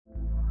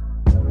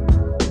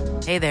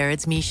Hey there,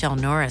 it's Michelle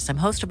Norris. I'm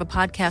host of a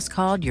podcast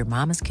called Your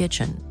Mama's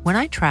Kitchen. When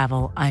I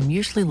travel, I'm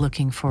usually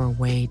looking for a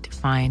way to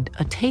find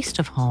a taste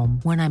of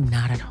home when I'm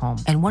not at home.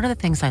 And one of the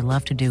things I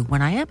love to do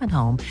when I am at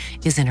home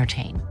is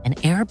entertain. And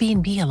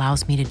Airbnb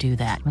allows me to do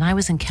that. When I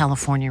was in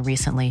California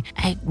recently,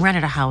 I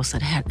rented a house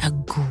that had a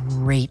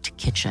great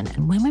kitchen.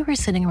 And when we were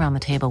sitting around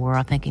the table, we were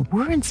all thinking,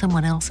 we're in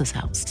someone else's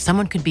house.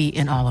 Someone could be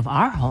in all of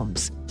our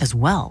homes as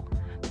well.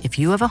 If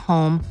you have a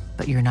home,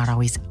 but you're not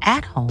always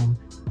at home,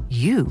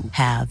 you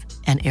have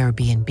an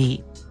Airbnb.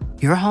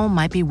 Your home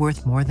might be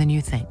worth more than you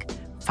think.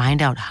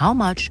 Find out how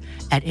much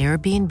at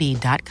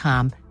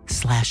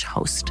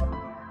airbnb.com/host.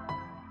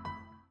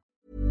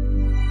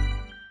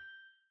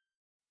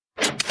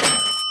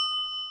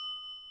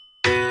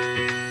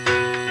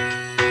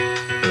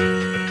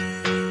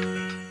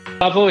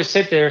 I've always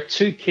said there are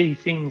two key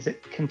things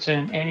that can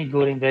turn any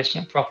good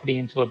investment property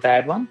into a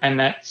bad one, and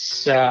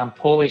that's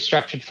poorly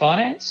structured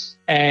finance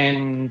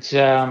and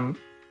a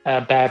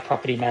bad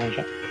property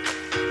manager.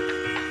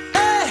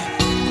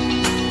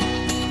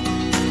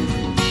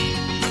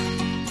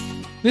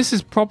 This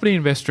is Property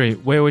Investory,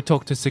 where we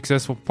talk to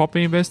successful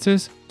property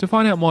investors to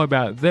find out more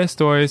about their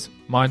stories,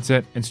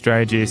 mindset and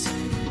strategies.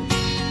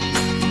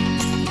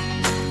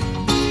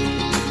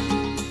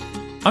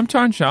 I'm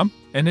Tyron Shum,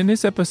 and in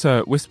this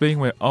episode we're speaking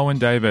with Owen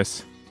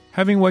Davis.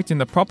 Having worked in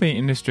the property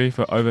industry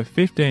for over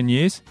 15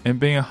 years and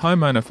being a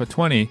homeowner for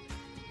 20,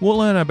 we'll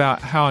learn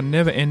about how a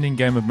never-ending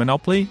game of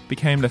Monopoly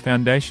became the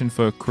foundation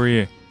for a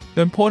career,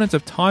 the importance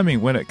of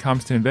timing when it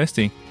comes to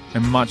investing,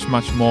 and much,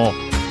 much more.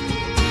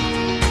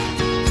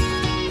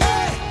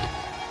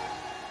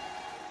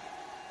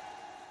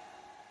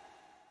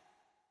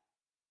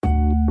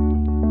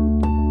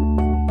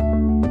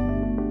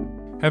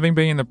 Having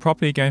been in the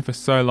property game for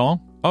so long,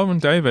 Owen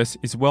Davis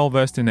is well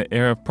versed in the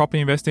area of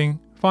property investing,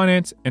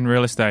 finance and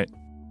real estate.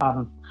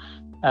 I'm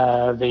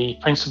the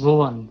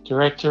principal and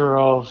director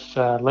of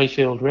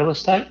Leafield Real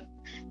Estate,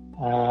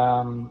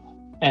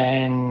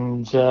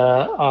 and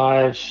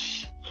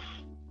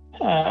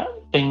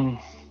I've been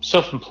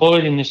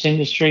self-employed in this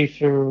industry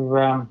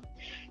for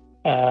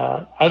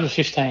over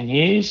 15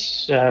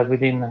 years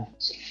within the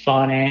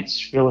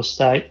finance, real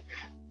estate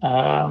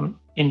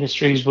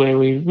industries, where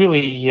we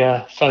really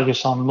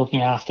focus on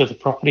looking after the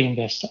property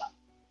investor.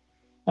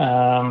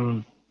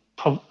 I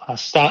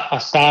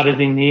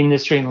started in the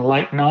industry in the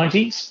late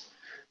 90s,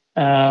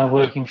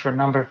 working for a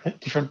number of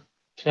different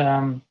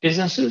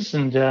businesses,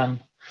 and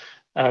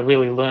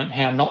really learned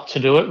how not to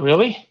do it,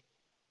 really.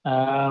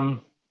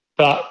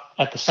 But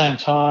at the same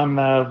time,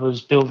 was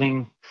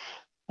building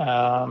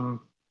my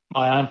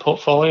own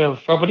portfolio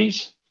of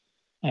properties,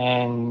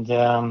 and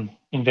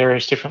in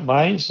various different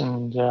ways,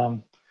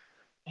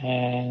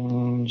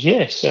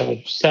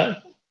 so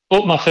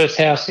bought my first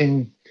house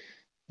in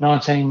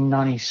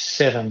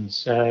 1997,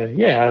 so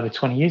over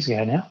 20 years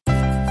ago now.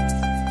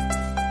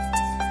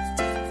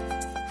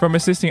 From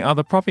assisting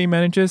other property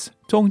managers,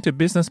 talking to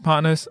business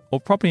partners or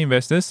property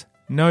investors,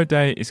 no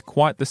day is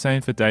quite the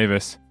same for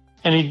Davis.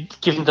 Any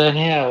given day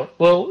now?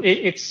 Well,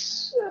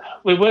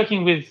 we're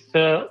working with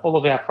all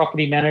of our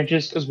property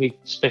managers because we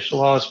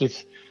specialise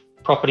with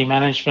property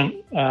management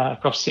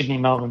across Sydney,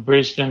 Melbourne,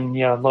 Brisbane.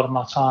 A lot of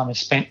my time is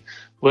spent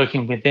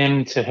working with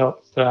them to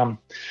help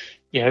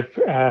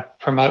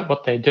promote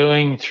what they're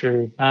doing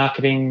through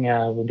marketing.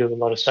 We do a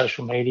lot of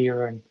social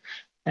media, and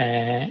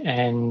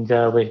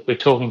we're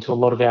talking to a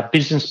lot of our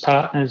business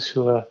partners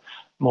who are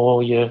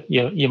more your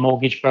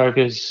mortgage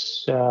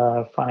brokers,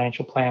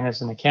 financial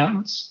planners and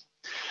accountants,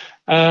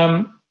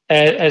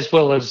 as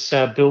well as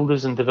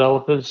builders and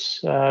developers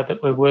that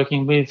we're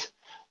working with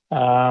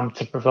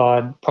to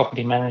provide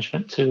property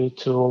management to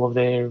all of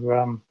their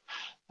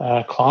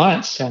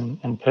clients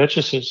and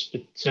purchasers.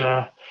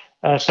 So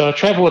I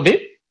travel a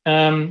bit,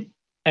 and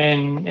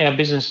our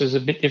business is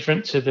a bit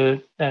different to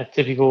the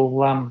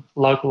typical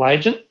local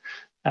agent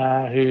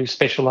who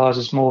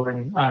specialises more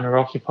in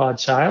owner-occupied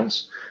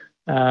sales.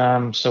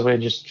 So we're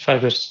just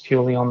focused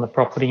purely on the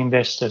property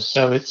investors.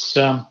 So it's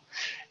out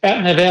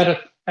and about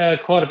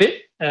quite a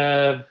bit,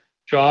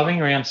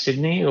 driving around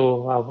Sydney,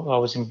 or I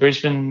was in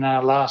Brisbane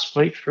last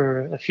week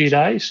for a few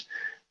days,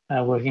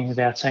 working with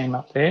our team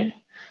up there.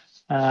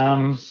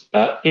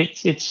 But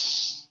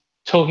it's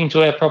talking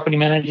to our property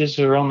managers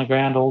who are on the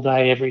ground all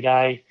day, every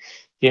day,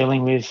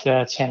 dealing with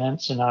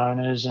tenants and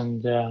owners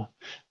and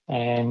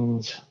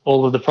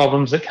all of the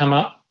problems that come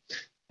up,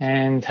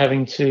 and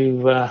having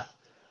to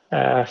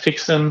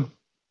fix them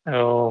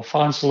or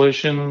find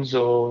solutions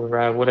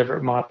or whatever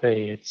it might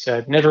be. It's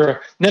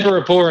never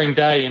a boring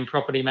day in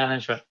property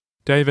management.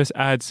 Davis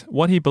adds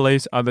what he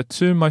believes are the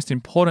two most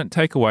important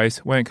takeaways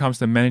when it comes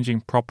to managing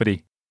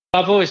property.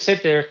 I've always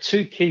said there are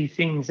two key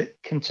things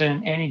that can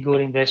turn any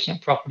good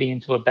investment property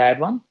into a bad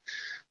one,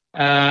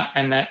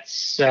 and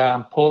that's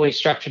poorly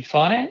structured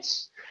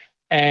finance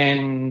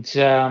and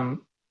a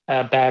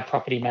bad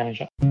property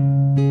manager.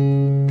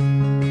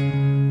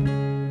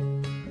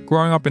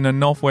 Growing up in the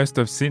northwest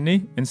of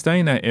Sydney and staying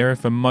in that area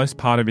for most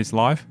part of his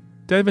life,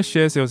 Davis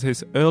shares it was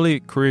his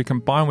early career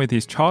combined with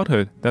his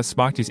childhood that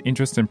sparked his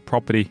interest in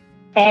property.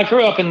 I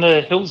grew up in the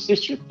Hills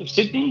District of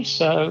Sydney,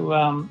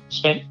 so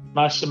spent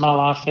most of my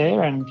life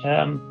there, and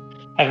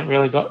haven't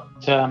really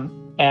got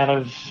out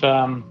of.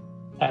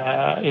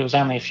 It was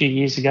only a few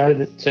years ago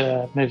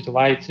that moved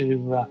away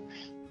to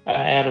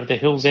out of the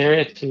Hills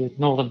area to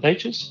Northern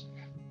Beaches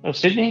of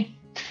Sydney,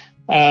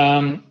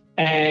 and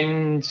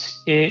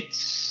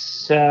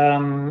it's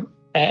haven't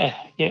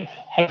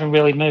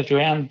really moved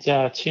around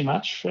too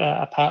much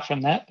apart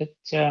from that, but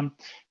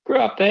grew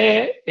up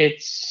there.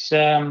 It's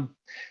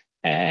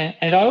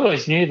and I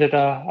always knew that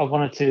I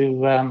wanted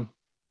to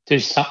do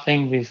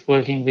something with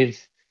working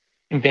with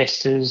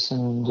investors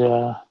and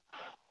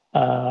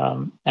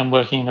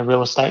working in the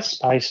real estate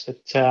space. But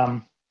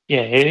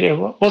it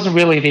wasn't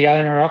really the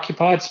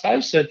owner-occupied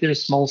space. So I did a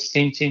small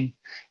stint in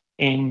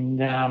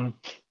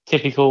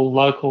typical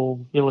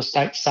local real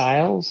estate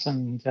sales,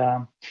 and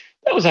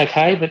that was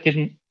okay, but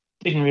didn't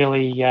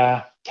really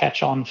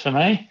catch on for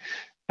me.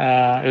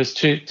 It was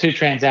too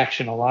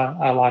transactional.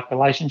 I like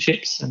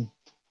relationships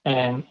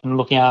and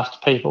looking after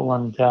people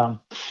and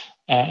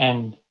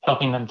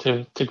helping them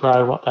to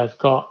grow what they've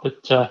got.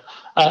 But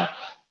I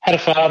had a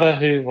father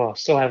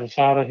still have a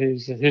father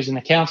who's an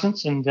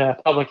accountant and a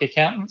public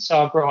accountant.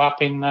 So I grew up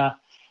in a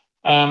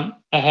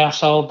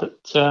household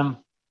that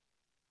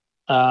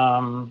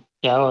I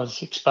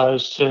was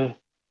exposed to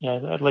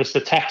at least the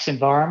tax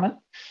environment,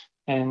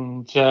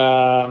 and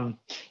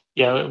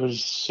it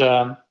was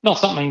not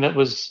something that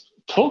was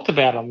talked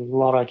about a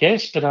lot, I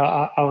guess, but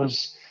I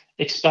was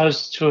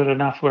exposed to it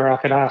enough where I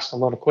could ask a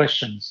lot of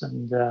questions,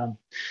 and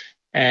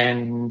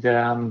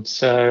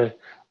so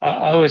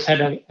I always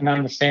had an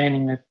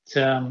understanding that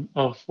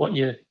of what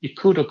you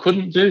could or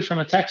couldn't do from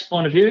a tax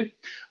point of view.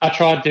 I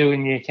tried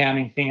doing the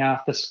accounting thing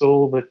after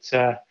school, but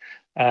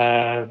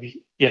I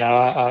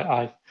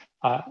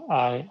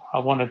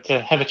wanted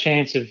to have a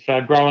chance of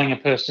growing a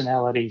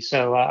personality,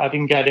 so I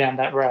didn't go down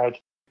that road.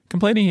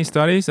 Completing his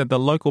studies at the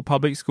local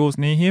public schools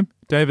near him,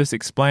 Davis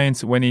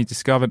explains when he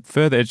discovered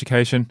further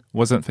education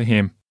wasn't for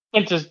him.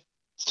 Went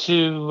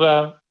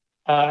to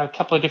a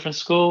couple of different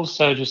schools,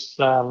 so just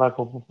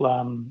local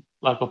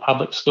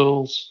public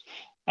schools,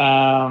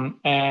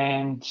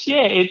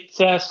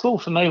 school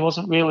for me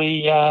wasn't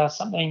really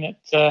something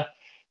that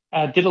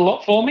did a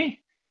lot for me.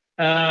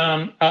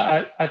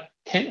 I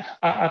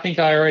think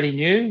I already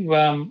knew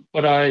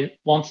what I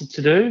wanted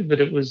to do, but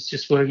it was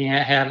just working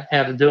out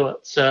how to do it.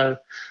 So.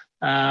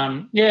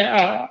 I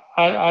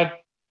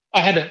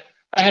had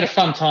a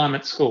fun time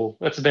at school.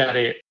 That's about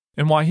it.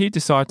 And why he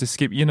decided to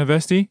skip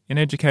university in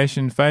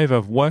education in favour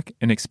of work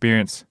and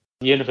experience.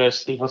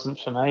 University wasn't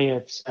for me.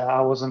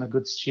 I wasn't a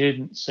good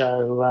student,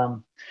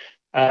 so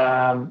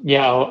I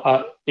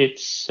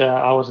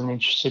wasn't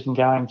interested in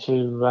going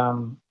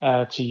to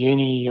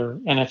uni or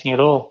anything at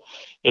all.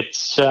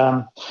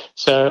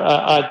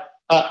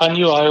 I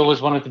knew I always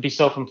wanted to be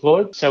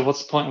self-employed, so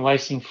what's the point in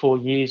wasting 4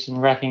 years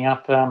and racking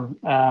up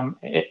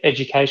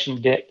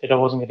education debt that I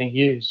wasn't going to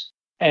use?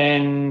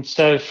 And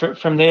so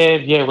from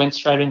there, went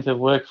straight into the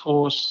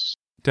workforce.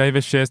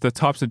 Davis shares the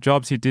types of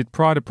jobs he did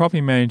prior to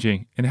property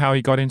managing and how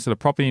he got into the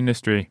property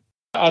industry.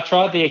 I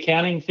tried the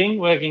accounting thing,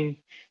 working,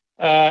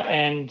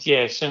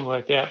 soon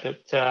worked out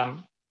that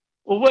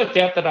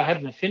I had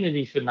an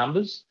affinity for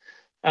numbers,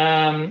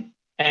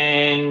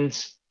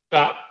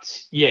 But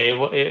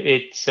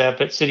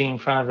sitting in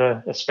front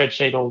of a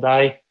spreadsheet all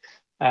day,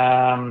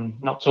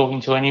 not talking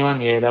to anyone,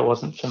 that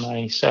wasn't for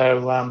me.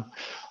 So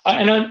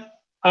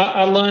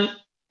I learned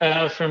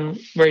from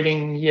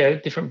reading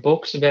different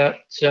books about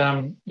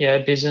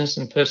business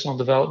and personal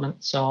development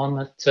and so on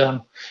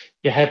that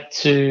you had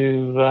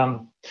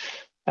to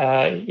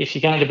if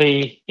you're going to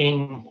be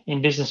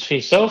in business for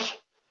yourself,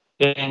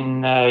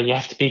 then you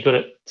have to be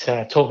good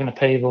at talking to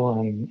people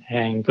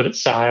and good at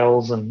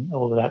sales and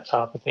all of that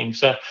type of thing.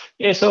 So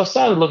I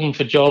started looking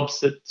for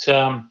jobs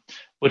that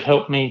would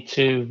help me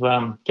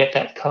to get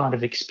that kind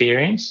of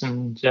experience,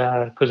 and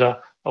because I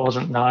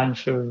wasn't known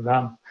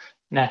for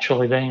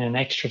naturally being an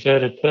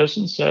extroverted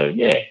person. So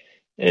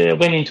I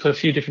went into a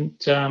few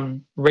different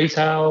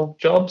retail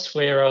jobs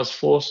where I was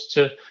forced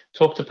to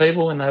talk to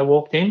people when they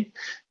walked in,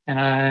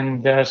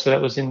 and so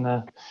that was in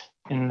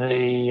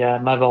the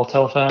mobile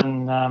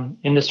telephone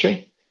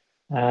industry.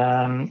 So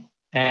I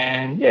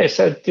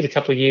did a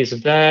couple of years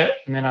of that,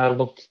 and then I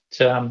looked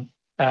at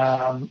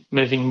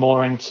moving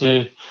more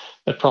into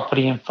the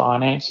property and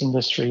finance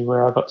industry,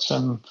 where I got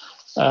some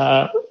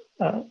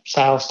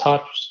sales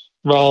type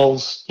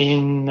roles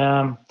in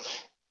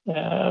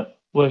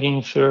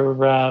working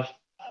for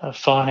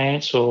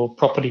finance or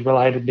property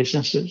related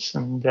businesses,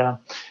 and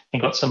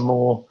got some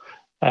more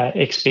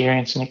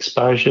experience and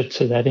exposure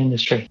to that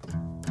industry.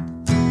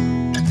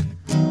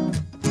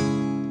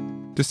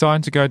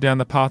 Deciding to go down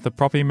the path of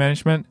property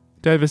management,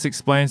 Davis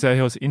explains that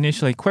he was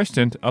initially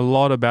questioned a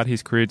lot about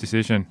his career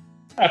decision.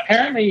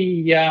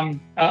 Apparently,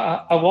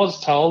 I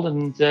was told,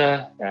 and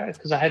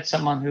because I had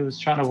someone who was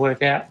trying to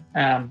work out,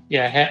 why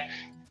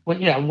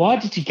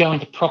did you go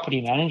into property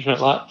management?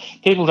 Like,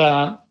 people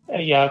don't,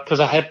 because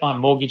I had my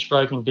mortgage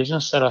broking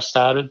business that I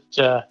started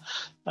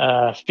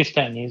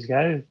 15 years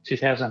ago,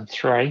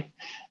 2003.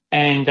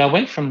 And I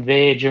went from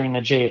there during the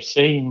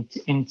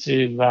GFC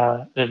into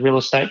the real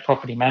estate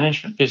property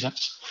management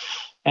business.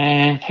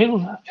 And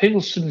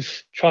people sort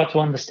of try to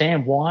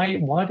understand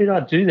why did I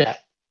do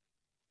that?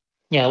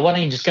 Why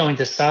don't you just go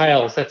into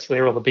sales? That's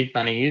where all the big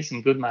money is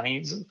and good money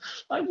is.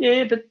 Like,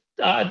 yeah, but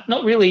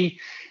not really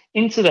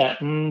into that.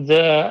 And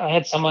I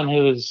had someone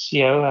who was,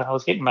 I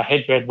was getting my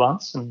head read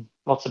once, and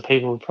lots of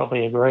people would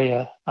probably agree.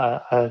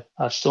 I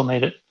still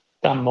need it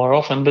done more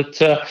often. But,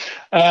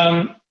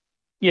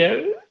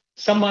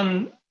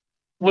 someone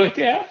worked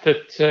out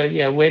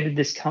that, where did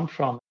this come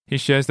from? He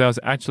shares there was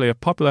actually a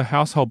popular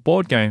household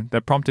board game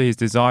that prompted his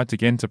desire to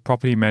get into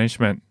property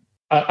management.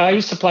 I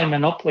used to play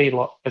Monopoly a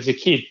lot as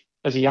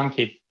a young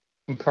kid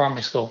in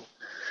primary school.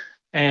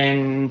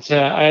 And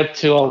I had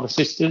two older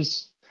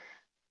sisters.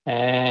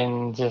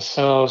 And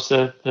so I was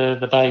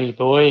the baby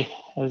boy,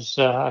 as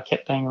I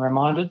kept being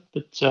reminded.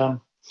 But,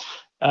 two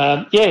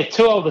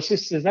older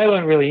sisters, they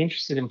weren't really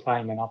interested in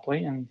playing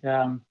Monopoly.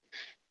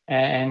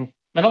 And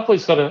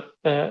Monopoly's got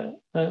the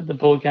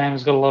board game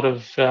has got a lot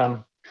of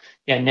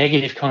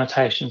negative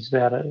connotations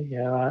about it.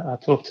 I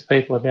talk to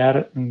people about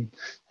it and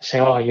say,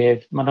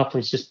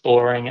 Monopoly's just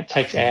boring. It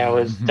takes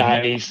hours,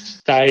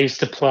 days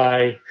to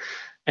play.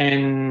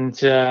 And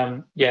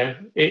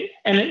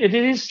it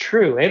is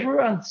true.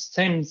 Everyone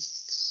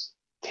tends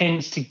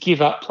to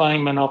give up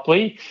playing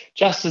Monopoly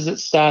just as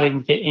it's starting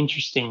to get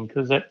interesting,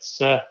 because it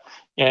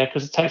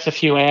takes a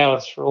few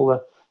hours for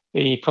all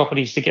the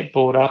properties to get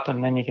bought up,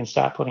 and then you can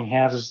start putting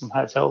houses and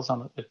hotels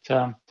on it.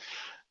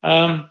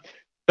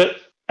 But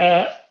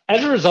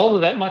as a result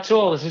of that, my two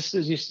older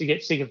sisters used to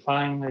get sick of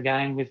playing the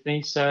game with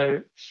me.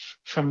 So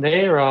from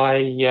there,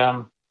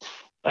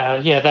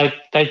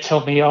 they'd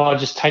tell me,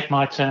 just take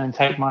my turn,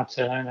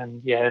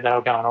 and they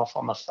were going off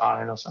on the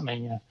phone or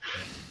something.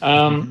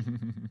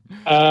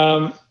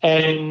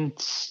 And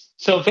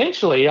so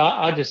eventually,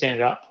 I just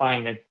ended up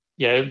playing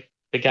the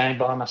game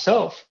by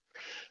myself,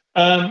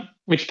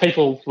 which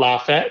people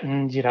laugh at,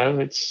 and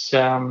it's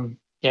and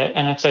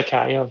it's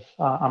okay.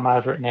 I'm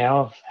over it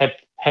now. I've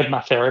had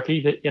my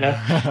therapy, but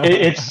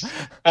it's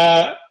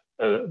but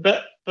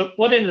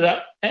what ended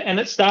up, and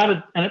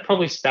it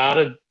probably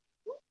started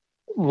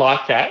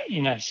like that,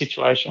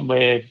 situation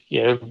where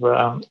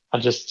I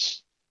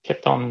just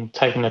kept on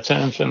taking a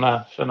turn for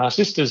my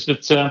sisters.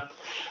 But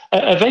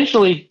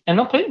eventually, and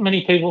not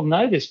many people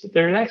know this, but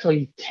there are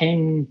actually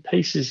 10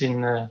 pieces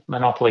in the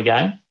Monopoly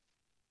game.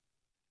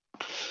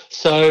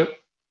 So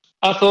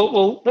I thought,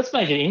 well, let's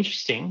make it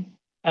interesting,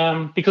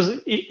 because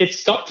it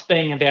stopped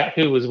being about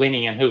who was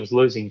winning and who was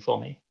losing for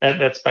me.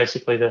 That's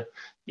basically the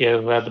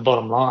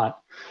bottom line.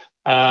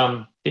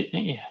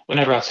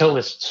 Whenever I tell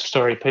this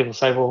story, people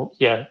say, well,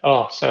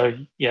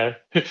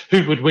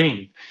 who would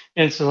win?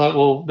 And it's like,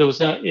 well, there was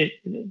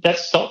that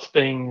stopped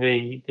being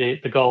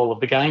the goal of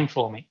the game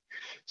for me.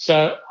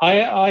 So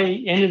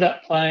I ended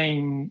up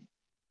playing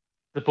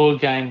the board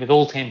game with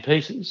all 10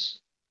 pieces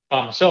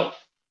by myself.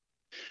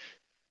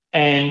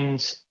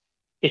 And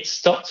it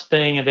stopped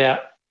being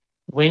about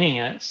winning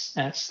it,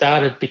 and it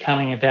started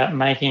becoming about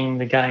making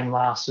the game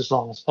last as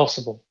long as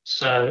possible.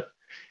 So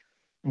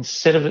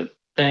instead of it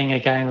being a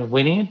game of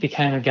winning, it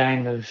became a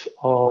game of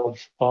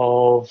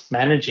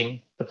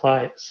managing the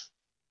players.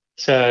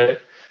 So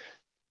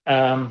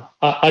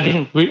I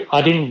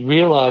didn't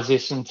realise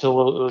this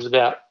until it was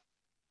about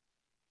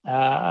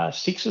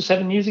 6 or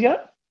 7 years ago,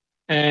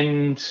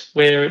 and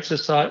where it's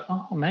just like,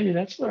 maybe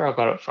that's where I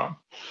got it from.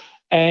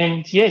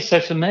 And so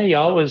for me,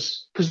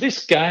 because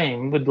this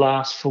game would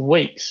last for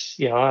weeks.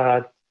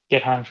 I'd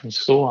get home from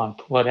school, I'd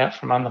pull it out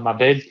from under my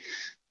bed,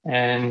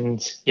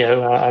 and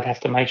I'd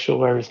have to make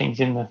sure everything's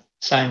in the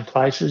same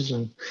places.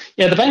 And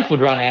the bank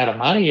would run out of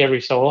money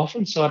every so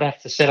often, so I'd have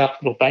to set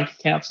up little bank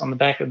accounts on the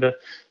back of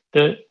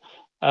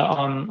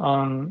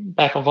on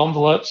back of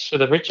envelopes for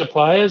the richer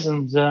players,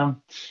 and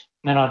then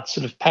I'd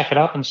sort of pack it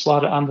up and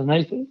slide it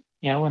underneath it,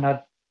 when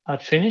I'd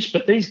finish.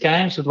 But these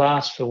games would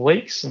last for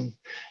weeks,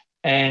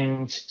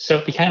 and so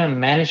it became a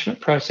management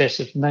process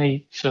of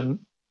me,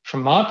 from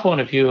my point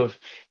of view, of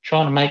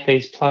trying to make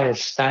these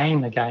players stay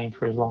in the game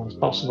for as long as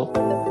possible.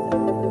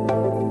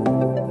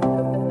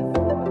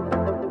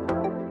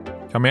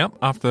 Coming up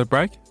after the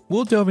break,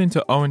 we'll delve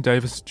into Owen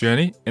Davis'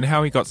 journey and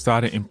how he got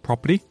started in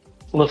property.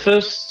 Well, the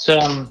first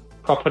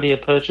property I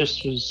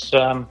purchased was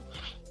my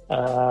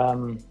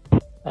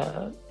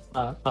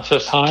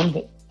first home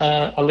that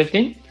I lived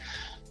in,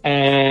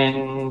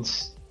 and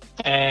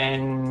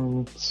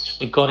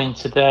we got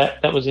into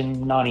that. That was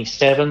in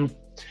 97,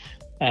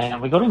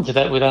 and we got into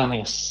that with only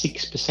a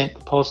 6%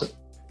 deposit.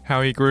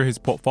 How he grew his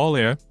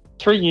portfolio.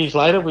 3 years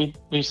later, we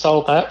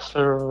sold that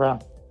for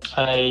a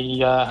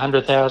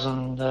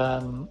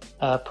 100,000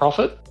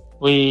 profit.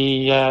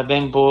 We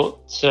then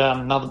bought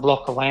another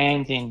block of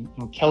land in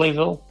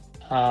Kellyville,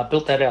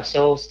 built that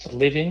ourselves to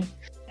live in.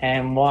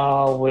 And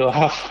while we were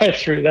halfway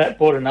through that,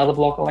 bought another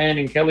block of land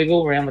in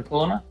Kellyville around the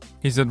corner.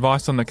 His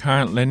advice on the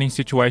current lending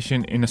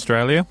situation in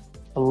Australia?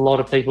 A lot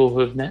of people who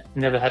have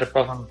never had a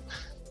problem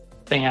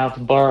being able to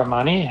borrow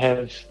money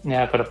have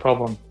now got a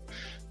problem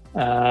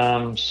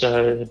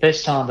So the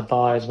best time to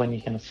buy is when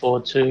you can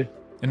afford to.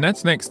 And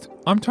that's next.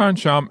 I'm Tyrone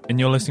Shum, and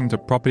you're listening to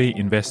Property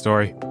Invest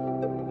Story.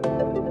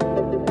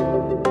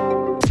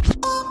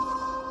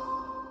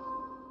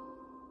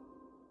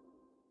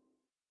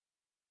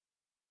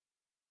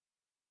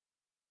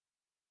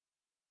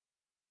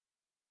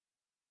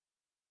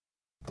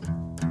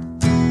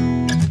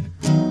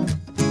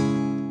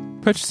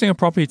 Purchasing a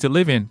property to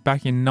live in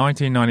back in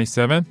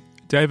 1997,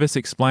 Davis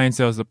explains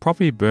there was a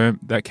property boom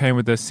that came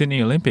with the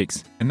Sydney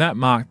Olympics, and that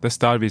marked the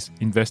start of his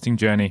investing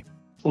journey.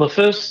 Well, the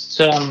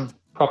first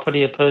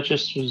property I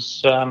purchased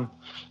was my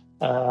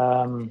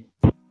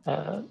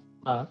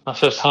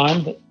first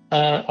home that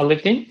I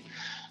lived in,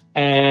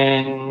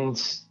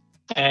 and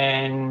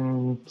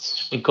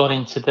we got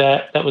into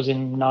that. That was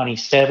in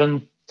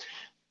 '97,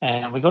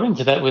 and we got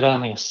into that with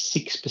only a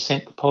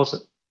 6%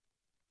 deposit.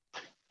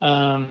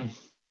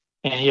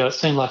 And it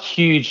seemed like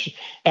huge.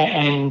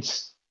 And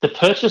the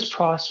purchase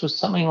price was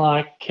something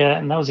like,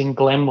 and that was in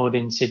Glenwood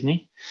in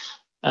Sydney,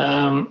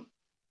 and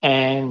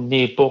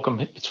near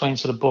Borkham, between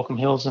sort of Borkham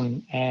Hills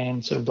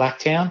and sort of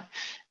Blacktown,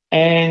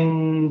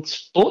 and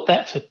bought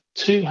that for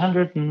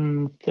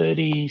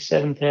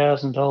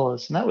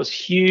 $237,000, and that was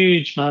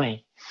huge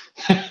money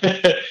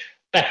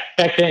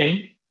back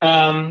then.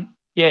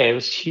 It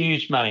was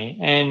huge money,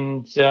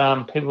 and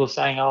people were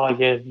saying, "Oh,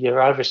 you're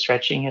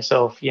overstretching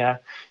yourself,"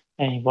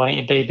 and why don't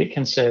you be a bit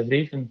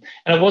conservative? And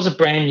it was a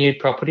brand new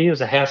property. It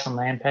was a house and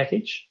land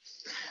package.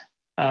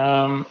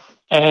 So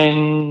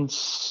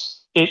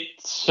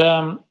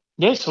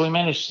we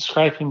managed to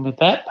scrape in with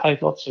that,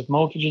 paid lots of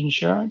mortgage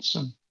insurance,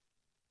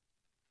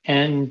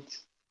 and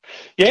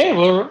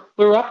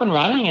we're up and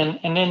running.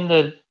 And then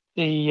the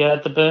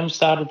boom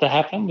started to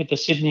happen with the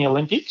Sydney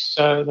Olympics.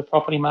 So the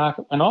property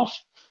market went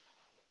off.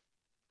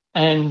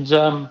 And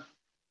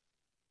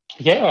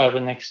over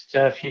the next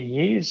few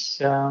years,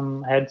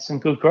 had some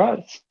good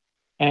growth,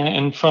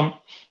 and so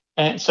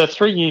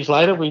 3 years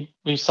later, we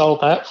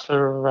sold that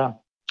for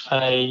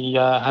a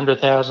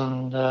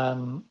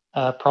 $100,000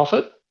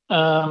 profit,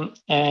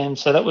 and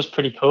so that was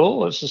pretty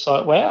cool. It was just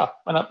like, wow,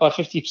 went up by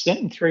 50%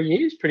 in 3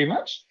 years, pretty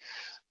much,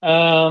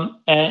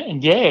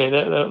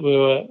 that we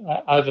were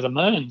over the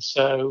moon.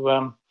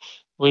 So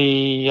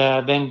we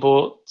then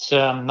bought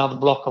another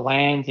block of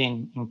land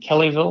in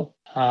Kellyville,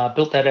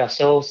 built that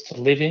ourselves to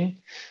live in.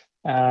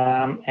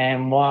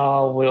 And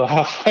while we were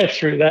halfway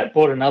through that,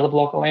 bought another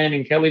block of land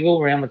in Kellyville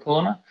around the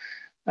corner,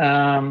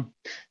 and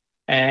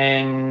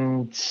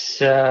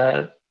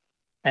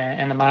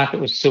the market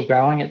was still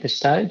growing at this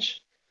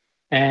stage,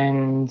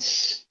 and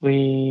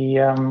we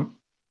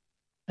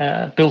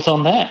built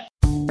on that.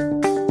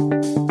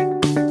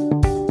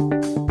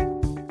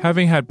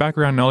 Having had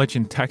background knowledge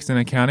in tax and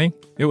accounting,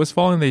 it was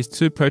following these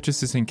two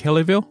purchases in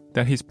Kellyville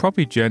that his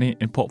property journey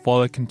and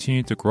portfolio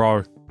continued to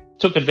grow.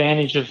 Took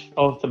advantage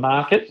of the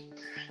market.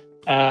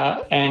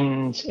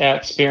 And our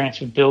experience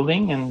with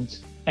building the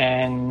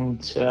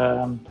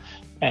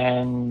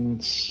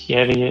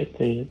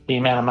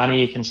amount of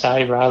money you can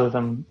save rather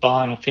than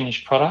buying a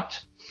finished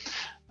product,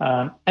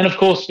 and of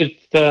course with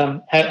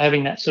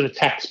having that sort of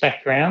tax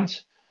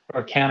background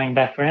or accounting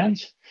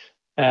background,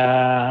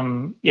 I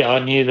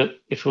knew that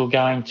if we were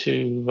going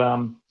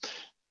to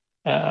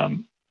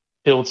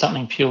build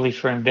something purely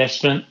for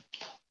investment,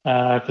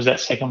 because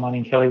that second one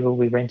in Kellyville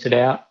we rented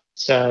out.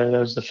 So that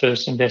was the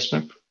first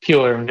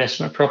pure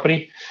investment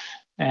property,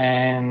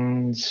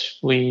 and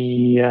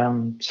we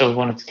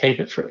wanted to keep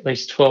it for at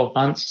least 12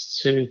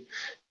 months to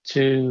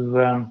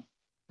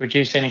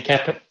reduce any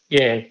capital.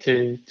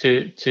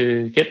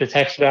 To get the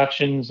tax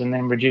deductions and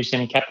then reduce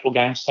any capital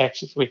gains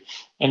tax if we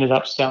ended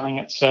up selling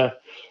it. So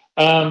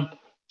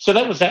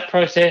that was that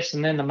process,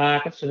 and then the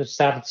market sort of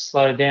started to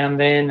slow down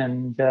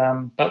then,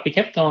 but we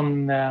kept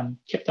on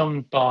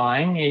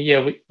buying.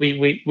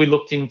 We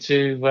looked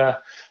into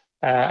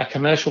a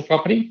commercial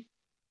property,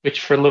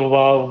 which for a little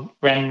while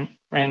ran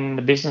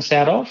the business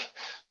out of,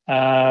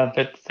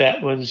 but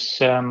that was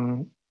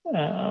a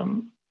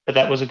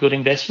good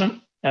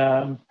investment.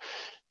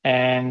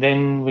 And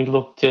then we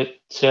looked at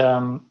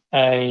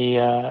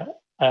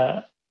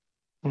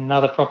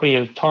another property,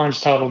 a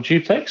Torrens Title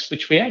duplex,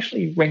 which we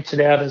actually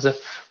rented out as a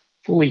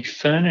fully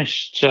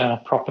furnished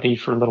property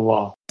for a little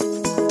while.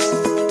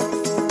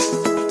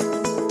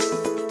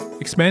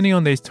 Expanding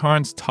on these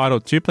Torrens Title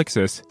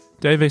duplexes,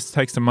 Davis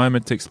takes a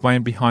moment to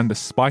explain behind the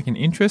spike in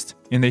interest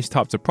in these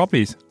types of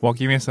properties while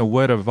giving us a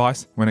word of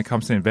advice when it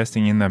comes to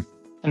investing in them.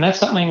 And that's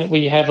something that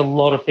we have a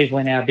lot of people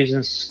in our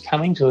business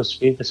coming to us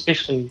with,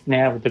 especially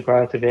now with the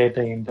growth of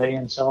Airbnb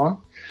and so on.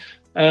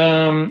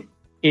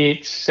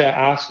 It's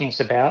asking us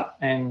about,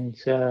 and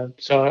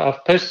so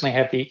I've personally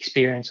had the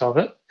experience of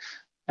it.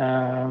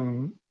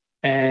 I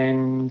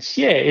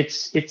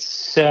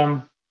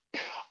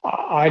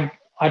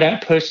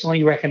don't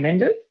personally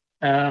recommend it,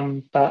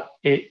 but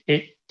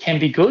it can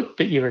be good.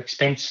 But your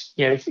expense,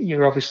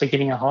 you're obviously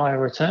getting a higher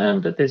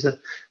return, but there's a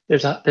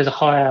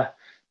higher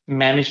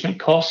management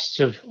cost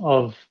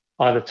of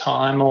either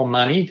time or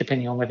money,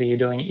 depending on whether you're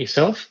doing it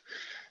yourself.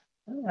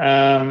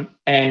 And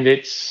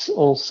it's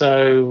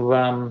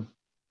also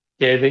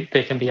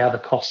there can be other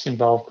costs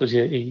involved because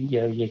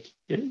you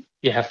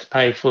have to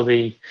pay for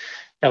the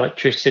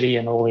electricity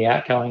and all the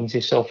outgoings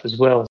yourself as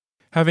well.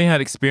 Having had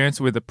experience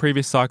with the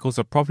previous cycles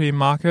of property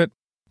market,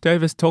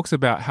 Davis talks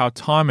about how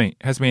timing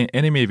has been an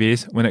enemy of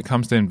his when it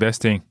comes to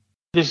investing.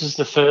 This is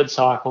the third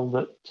cycle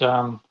that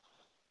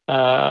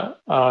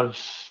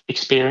I've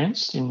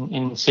experienced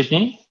in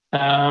Sydney,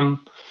 and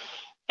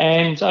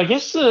I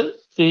guess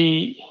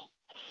the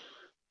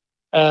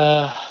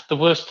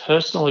worst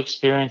personal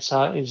experience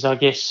is, I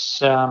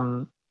guess,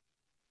 it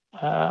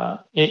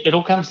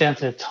all comes down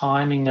to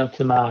timing of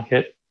the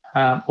market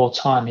or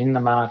time in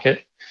the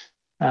market,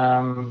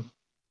 and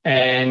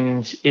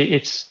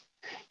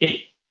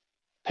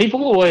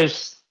people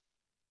always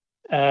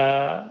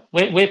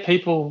where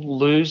people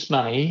lose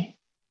money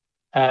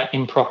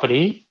in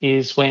property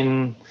is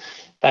when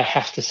they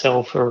have to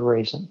sell for a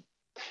reason,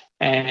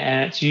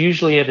 and it's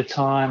usually at a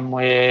time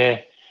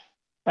where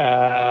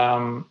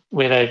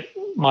they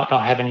might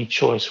not have any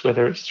choice,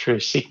 whether it's through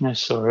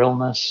sickness or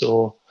illness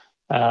or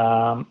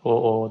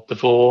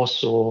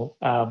divorce or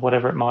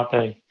whatever it might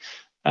be,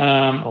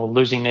 or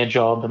losing their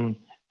job,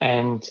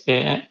 and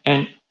a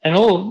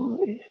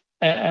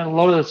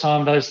lot of the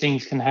time those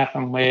things can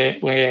happen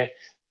where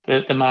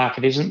the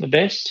market isn't the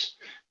best,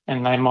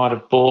 and they might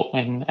have bought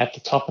when at the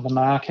top of the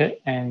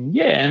market, and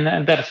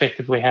that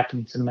effectively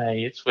happened to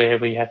me. It's where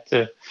we had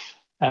to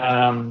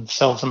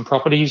sell some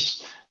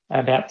properties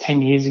about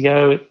 10 years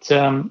ago at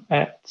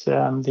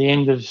the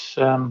end of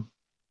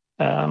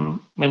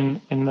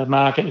when the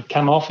market had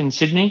come off in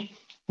Sydney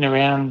in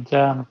around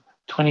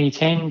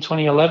 2010,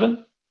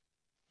 2011.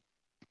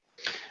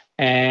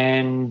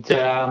 And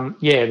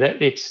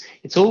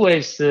it's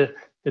always the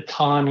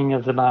timing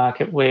of the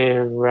market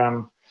where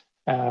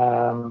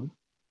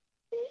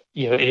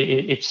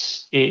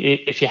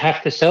if you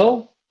have to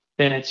sell,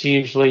 then it's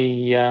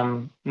usually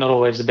not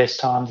always the best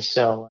time to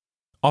sell.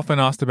 Often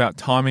asked about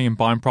timing and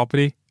buying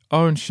property,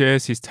 Owen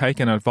shares his take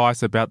and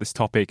advice about this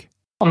topic.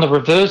 On the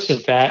reverse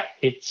of that,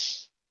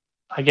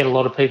 I get a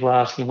lot of people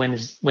asking when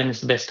is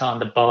the best time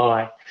to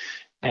buy,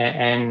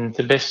 and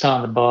the best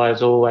time to buy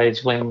is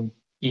always when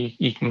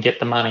you can get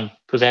the money,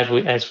 because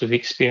as we've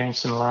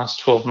experienced in the last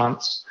 12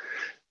 months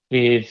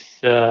with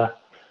the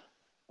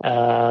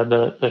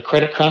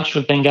credit crunch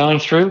we've been going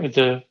through with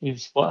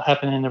what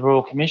happened in the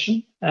Royal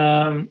Commission,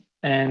 and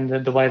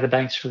the way the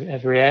banks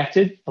have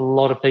reacted, a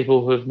lot of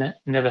people who have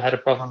never had a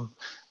problem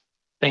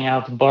being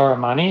able to borrow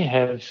money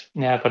have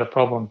now got a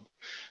problem.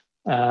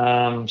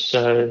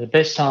 So the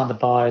best time to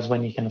buy is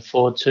when you can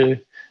afford to,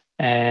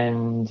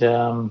 and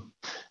the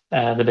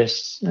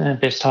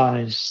best time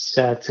is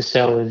to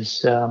sell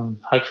is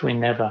hopefully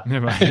never.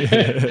 Never.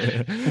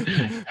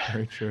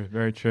 Very true.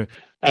 Very true.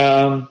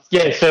 So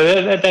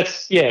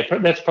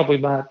that's probably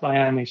my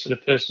only sort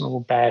of personal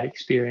bad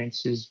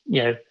experience is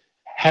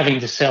having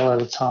to sell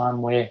at a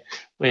time where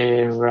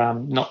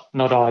not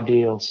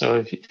ideal.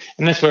 So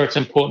and that's where it's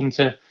important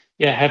to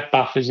have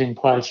buffers in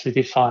place with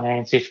your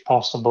finance if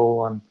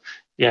possible, and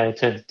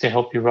to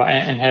help you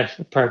and have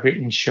appropriate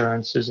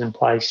insurances in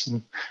place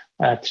and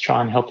to try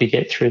and help you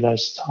get through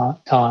those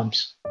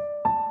times.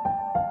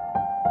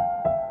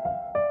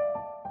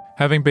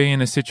 Having been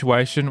in a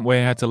situation where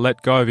he had to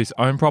let go of his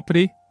own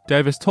property,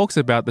 Davis talks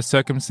about the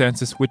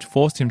circumstances which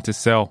forced him to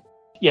sell.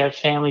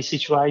 Family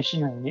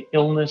situation and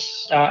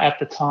illness at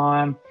the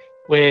time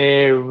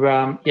where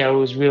it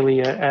was really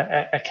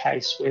a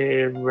case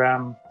where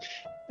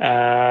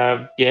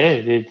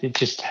they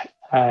just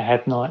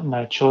had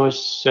no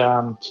choice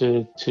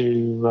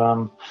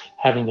to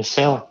having to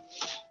sell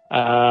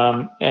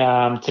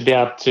to be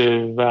able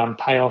to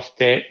pay off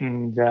debt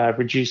and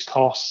reduce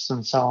costs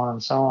and so on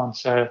and so on.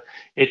 So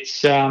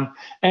it's and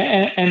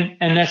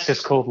that's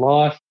just called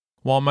life.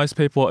 While most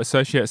people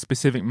associate a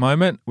specific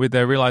moment with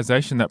their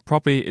realization that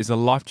property is a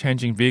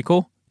life-changing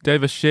vehicle,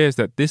 Davis shares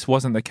that this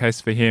wasn't the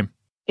case for him.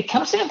 It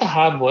comes down to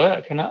hard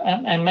work,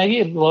 and maybe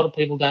a lot of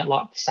people don't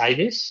like to say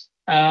this,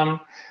 but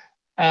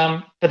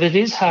it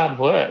is hard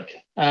work,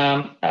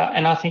 and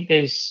I think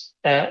there's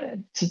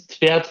to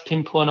be able to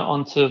pinpoint it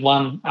onto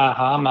one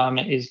aha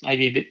moment is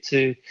maybe a bit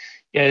too.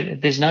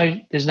 There's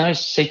no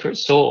secret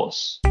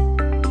sauce.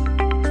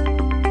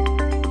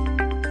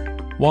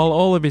 While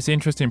all of his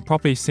interest in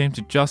property seemed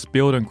to just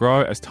build and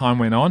grow as time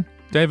went on,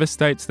 Davis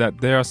states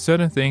that there are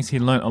certain things he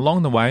learnt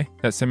along the way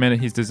that cemented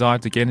his desire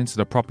to get into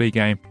the property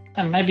game.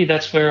 And maybe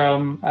that's where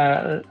I'm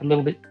a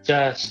little bit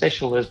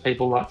special, as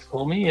people like to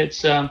call me.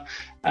 It's not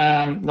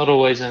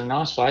always in a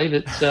nice way,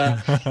 but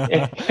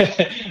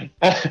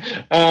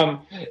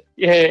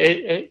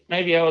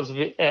maybe I was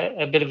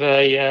a bit of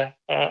a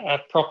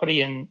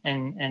property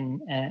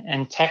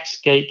and tax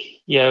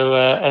geek,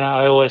 and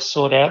I always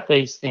sought out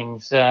these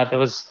things. There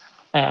was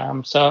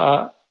from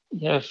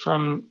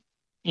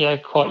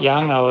quite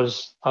young, I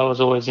was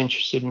always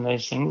interested in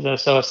these things.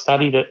 So I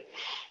studied it.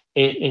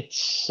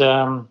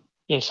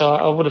 So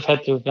I would have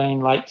had to have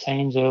been late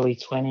teens, early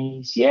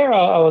 20s.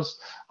 I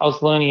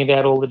was learning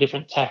about all the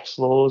different tax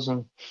laws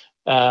and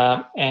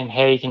how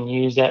you can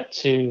use that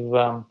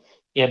to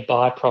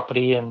buy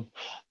property and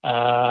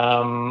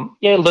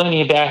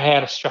learning about how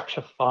to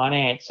structure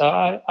finance.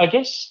 So I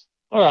guess,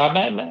 all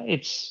right,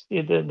 it's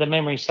the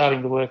memory's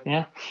starting to work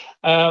now.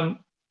 When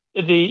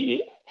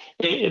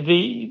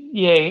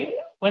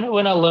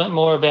I learned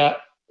more about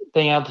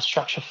being able to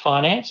structure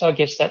finance, I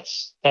guess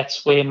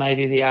that's where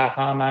maybe the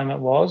aha moment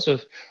was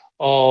of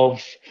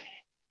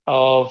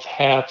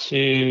how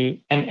to,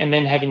 and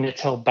then having to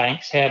tell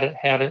banks how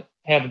to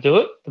do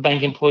it, the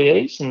bank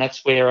employees, and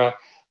that's where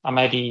I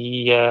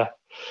maybe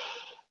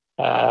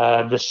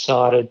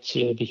decided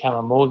to become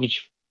a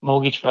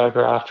mortgage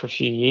broker after a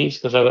few years,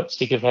 because I got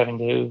sick of having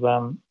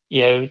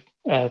to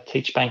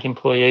teach bank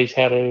employees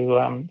how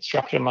to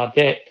structure my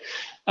debt.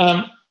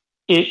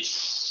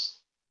 It's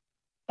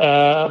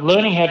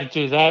learning how to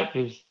do that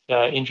with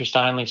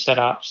interest-only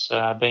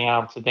setups, being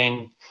able to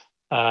then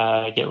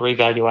get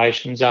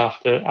revaluations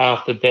after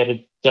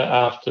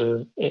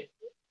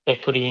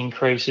equity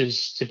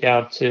increases, to be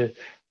able to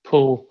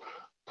pull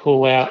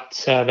out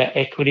that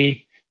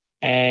equity,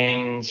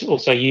 and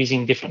also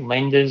using different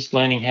lenders,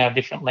 learning how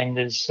different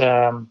lenders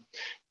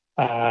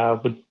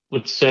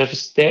would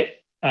service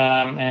debt,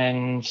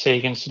 and so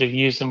you can sort of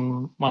use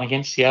them one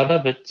against the other.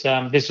 But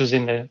this was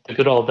in the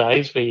good old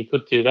days where you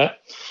could do that.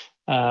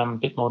 A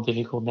bit more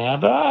difficult now,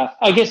 but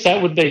I guess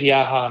that would be the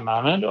aha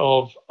moment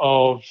of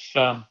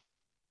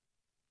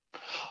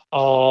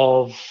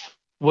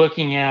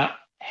working out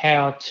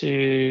how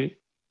to,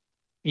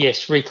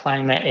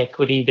 reclaim that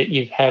equity that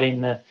you've had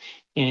in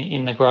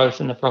the growth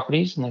in the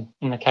properties, in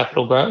the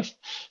capital growth,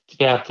 to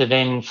be able to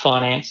then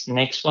finance the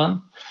next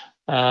one.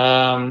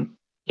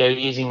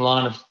 Using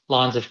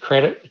lines of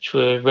credit, which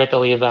were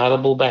readily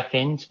available back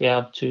then, to be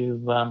able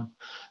to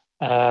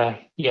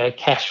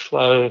cash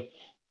flow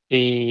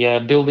the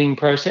building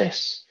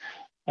process,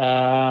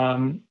 but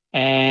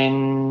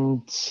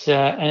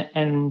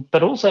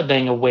also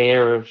being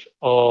aware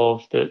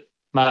of the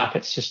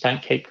markets just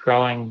don't keep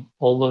growing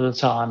all of the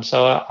time.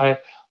 So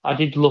I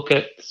did look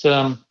at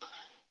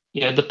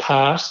the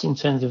past in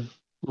terms of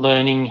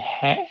learning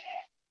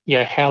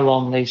how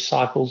long these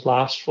cycles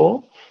last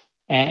for,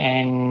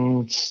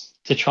 and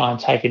to try and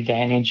take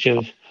advantage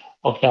of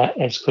that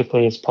as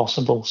quickly as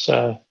possible.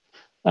 So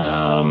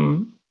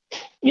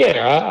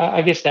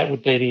I guess that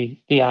would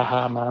be the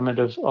aha moment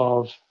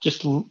of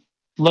just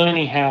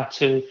learning how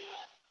to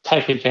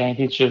take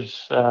advantage of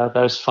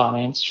those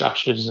finance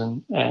structures,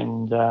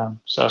 and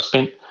so I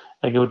spent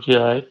a good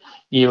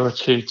year or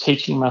two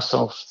teaching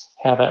myself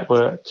how that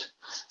worked.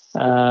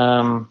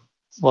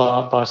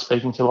 By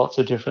speaking to lots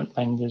of different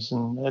lenders,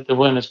 and there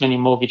weren't as many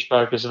mortgage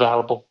brokers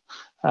available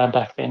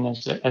back then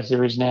as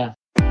there is now.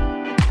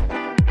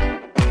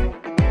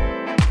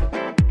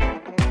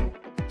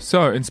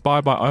 So,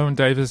 inspired by Owen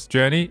Davis'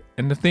 journey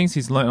and the things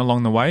he's learnt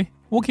along the way,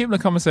 we'll keep the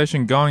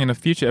conversation going in a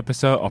future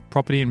episode of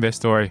Property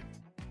Investory.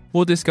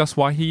 We'll discuss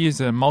why he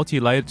uses a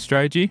multi-layered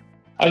strategy.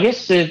 I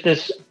guess there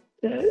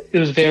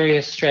was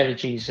various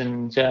strategies,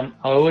 and I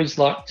always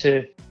like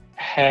to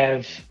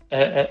have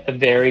a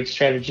varied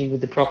strategy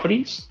with the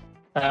properties,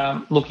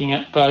 looking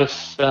at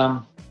both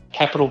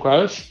capital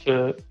growth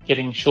for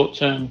getting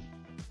short-term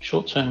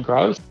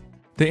growth.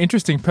 The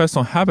interesting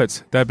personal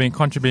habits that have been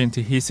contributing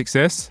to his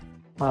success.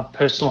 My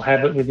personal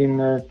habit within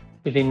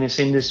this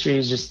industry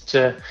is just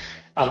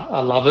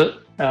I love it.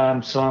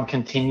 So I'm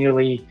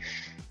continually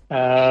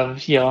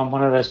I'm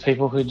one of those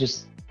people who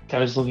just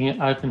goes looking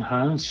at open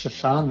homes for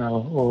fun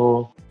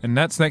or. And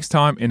that's next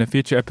time in a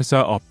future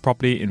episode of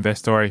Property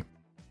Investory.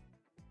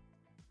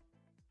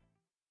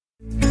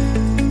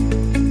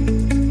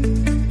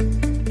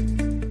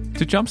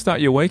 To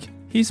jumpstart your week,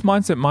 here's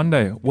Mindset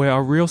Monday, where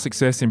our real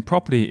success in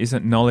property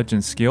isn't knowledge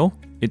and skill,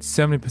 it's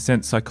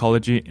 70%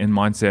 psychology and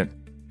mindset.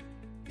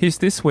 Here's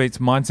this week's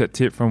mindset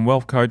tip from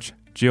wealth coach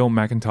Jill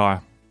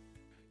McIntyre.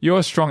 You're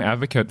a strong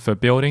advocate for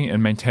building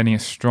and maintaining a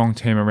strong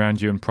team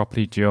around you in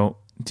property, Jill.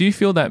 Do you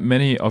feel that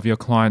many of your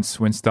clients,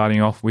 when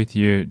starting off with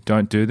you,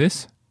 don't do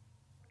this?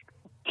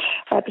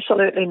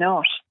 Absolutely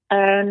not.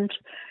 And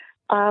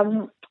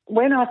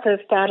when I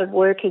first started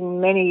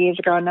working many years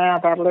ago now,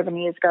 about 11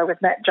 years ago,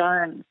 with Matt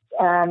Jones,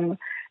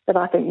 that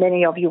I think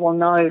many of you will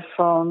know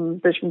from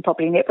Brisbane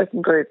Property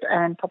Networking Group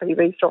and Property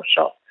Resource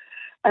Shop.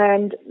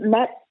 And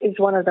Matt is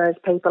one of those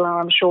people, and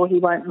I'm sure he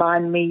won't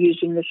mind me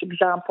using this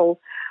example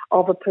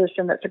of a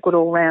person that's a good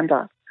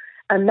all-rounder.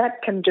 And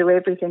Matt can do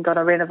everything on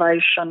a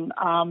renovation,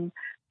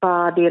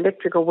 the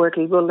electrical work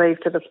he will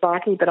leave to the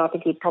Sparky, but I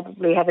think he'd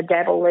probably have a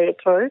dabble there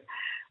too.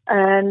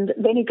 And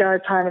then he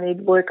goes home and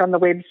he'd work on the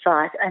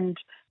website and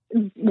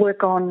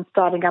work on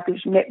starting up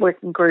his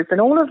networking group and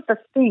all of the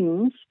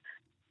things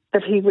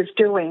that he was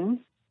doing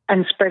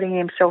and spreading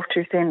himself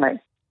too thinly.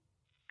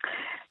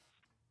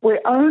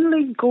 We're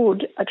only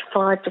good at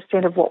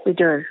 5% of what we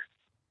do.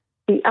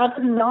 The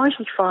other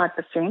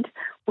 95%,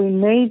 we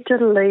need to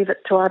leave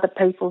it to other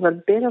people that are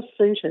better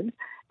suited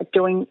at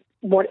doing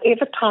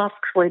whatever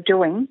tasks we're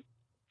doing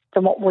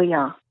than what we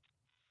are.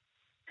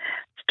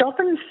 Stop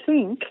and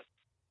think.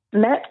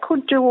 Matt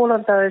could do all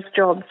of those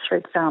jobs, for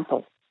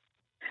example,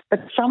 but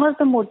some of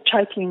them would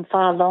take him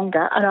far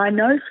longer. And I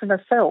know for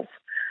myself,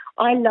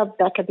 I love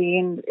back of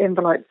the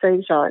envelope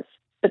feasios,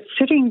 but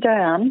sitting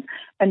down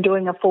and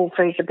doing a full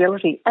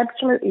feasibility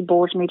absolutely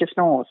bores me to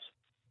snores.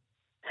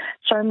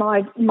 So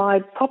my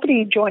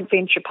property joint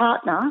venture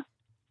partner,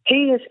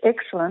 he is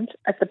excellent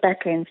at the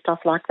back end stuff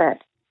like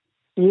that.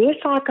 Yes,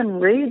 I can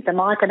read them,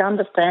 I can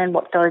understand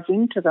what goes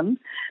into them,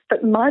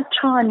 but my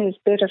time is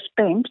better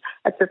spent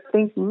at the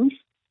things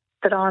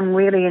that I'm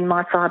really in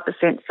my 5%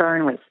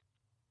 zone with.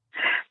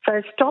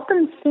 So stop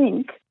and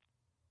think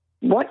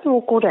what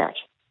you're good at,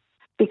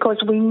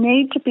 because we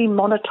need to be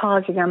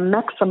monetising and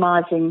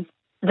maximising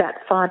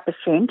that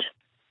 5%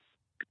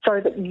 so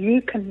that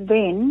you can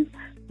then,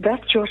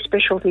 that's your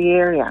specialty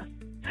area.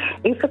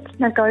 If it's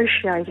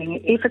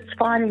negotiating, if it's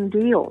finding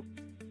deals,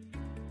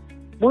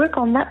 work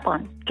on that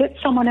one. Get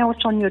someone else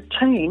on your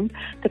team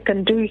that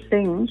can do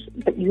things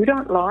that you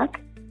don't like.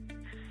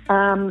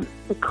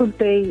 It could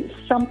be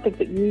something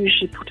that you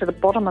usually put to the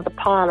bottom of the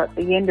pile at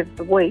the end of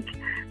the week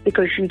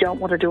because you don't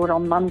want to do it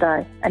on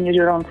Monday and you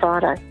do it on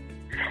Friday.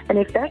 And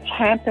if that's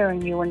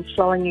hampering you and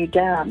slowing you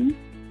down,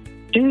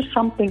 do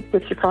something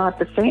with your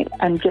 5%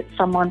 and get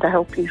someone to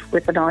help you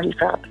with the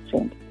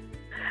 95%.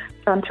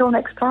 So until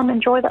next time,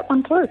 enjoy that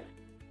one too.